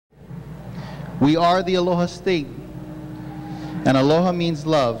We are the Aloha State, and Aloha means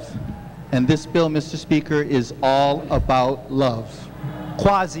love. And this bill, Mr. Speaker, is all about love.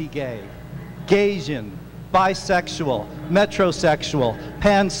 Quasi-gay, Gaysian, bisexual, metrosexual,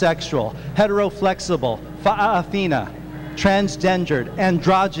 pansexual, heteroflexible, fa'afina, transgendered,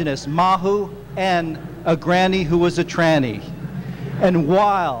 androgynous, mahu, and a granny who was a tranny. And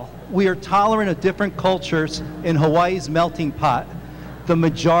while we are tolerant of different cultures in Hawaii's melting pot, the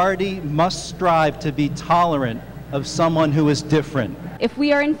majority must strive to be tolerant of someone who is different. If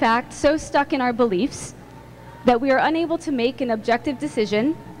we are in fact so stuck in our beliefs that we are unable to make an objective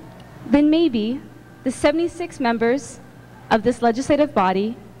decision, then maybe the 76 members of this legislative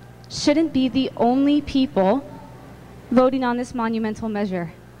body shouldn't be the only people voting on this monumental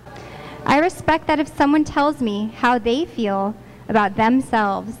measure. I respect that if someone tells me how they feel about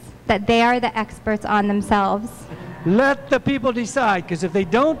themselves, that they are the experts on themselves. Let the people decide, because if they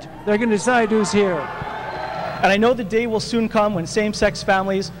don't, they're going to decide who's here. And I know the day will soon come when same-sex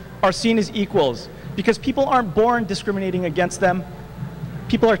families are seen as equals, because people aren't born discriminating against them.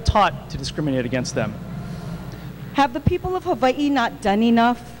 People are taught to discriminate against them. Have the people of Hawaii not done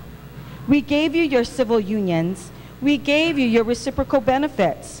enough? We gave you your civil unions. We gave you your reciprocal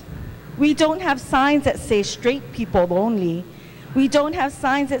benefits. We don't have signs that say straight people only. We don't have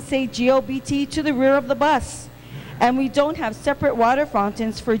signs that say GLBT to the rear of the bus. And we don't have separate water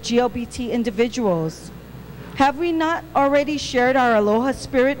fountains for GLBT individuals. Have we not already shared our aloha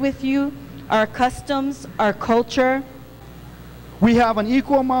spirit with you, our customs, our culture? We have an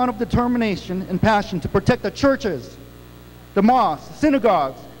equal amount of determination and passion to protect the churches, the mosques,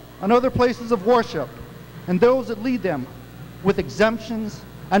 synagogues, and other places of worship, and those that lead them with exemptions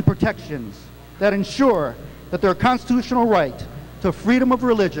and protections that ensure that their constitutional right to freedom of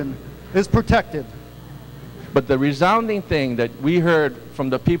religion is protected. But the resounding thing that we heard from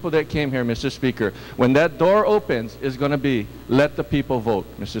the people that came here, Mr. Speaker, when that door opens, is going to be, let the people vote,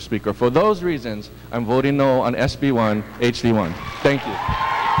 Mr. Speaker. For those reasons, I'm voting no on SB1, HD1. Thank you.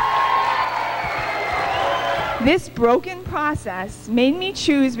 This broken process made me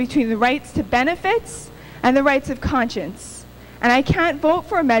choose between the rights to benefits and the rights of conscience. And I can't vote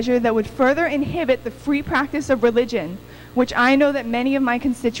for a measure that would further inhibit the free practice of religion, which I know that many of my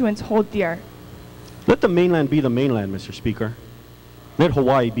constituents hold dear. Let the mainland be the mainland, Mr. Speaker. Let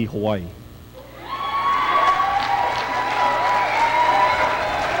Hawaii be Hawaii.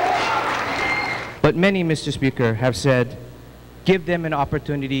 But many, Mr. Speaker, have said, give them an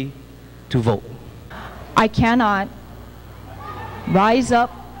opportunity to vote. I cannot rise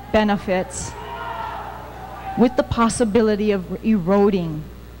up benefits with the possibility of eroding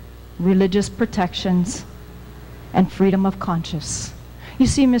religious protections and freedom of conscience. You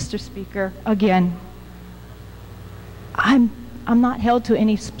see, Mr. Speaker, again, I'm not held to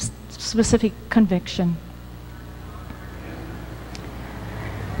any specific conviction.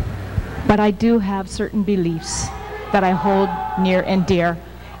 But I do have certain beliefs that I hold near and dear.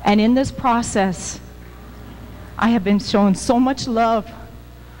 And in this process, I have been shown so much love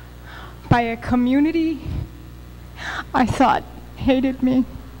by a community I thought hated me.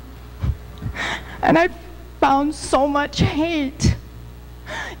 And I found so much hate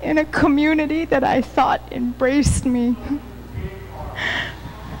in a community that I thought embraced me.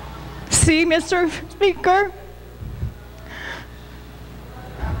 See, Mr. Speaker,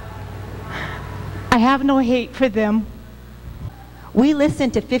 I have no hate for them. We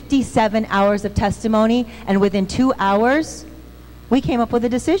listened to 57 hours of testimony, and within 2 hours, we came up with a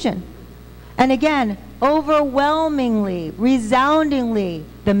decision. And again, overwhelmingly, resoundingly,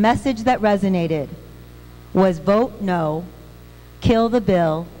 the message that resonated was vote no, kill the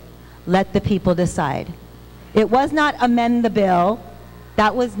bill, let the people decide. It was not amend the bill.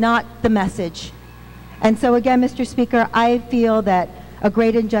 That was not the message. And so again, Mr. Speaker, I feel that a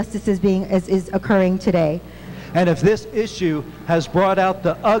great injustice is occurring today. And if this issue has brought out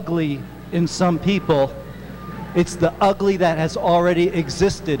the ugly in some people, it's the ugly that has already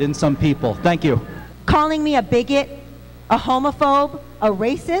existed in some people. Thank you. Calling me a bigot, a homophobe, a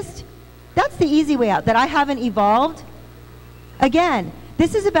racist, that's the easy way out, that I haven't evolved. Again,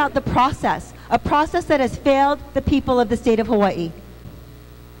 this is about the process, a process that has failed the people of the state of Hawaii.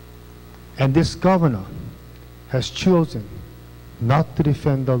 And this governor has chosen not to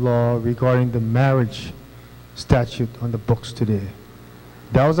defend the law regarding the marriage statute on the books today.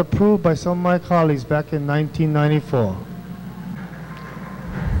 That was approved by some of my colleagues back in 1994.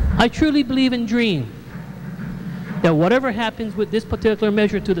 I truly believe and dream that whatever happens with this particular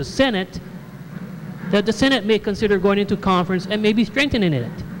measure to the Senate, that the Senate may consider going into conference and maybe strengthening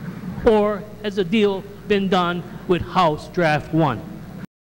it. Or has the deal been done with House Draft 1?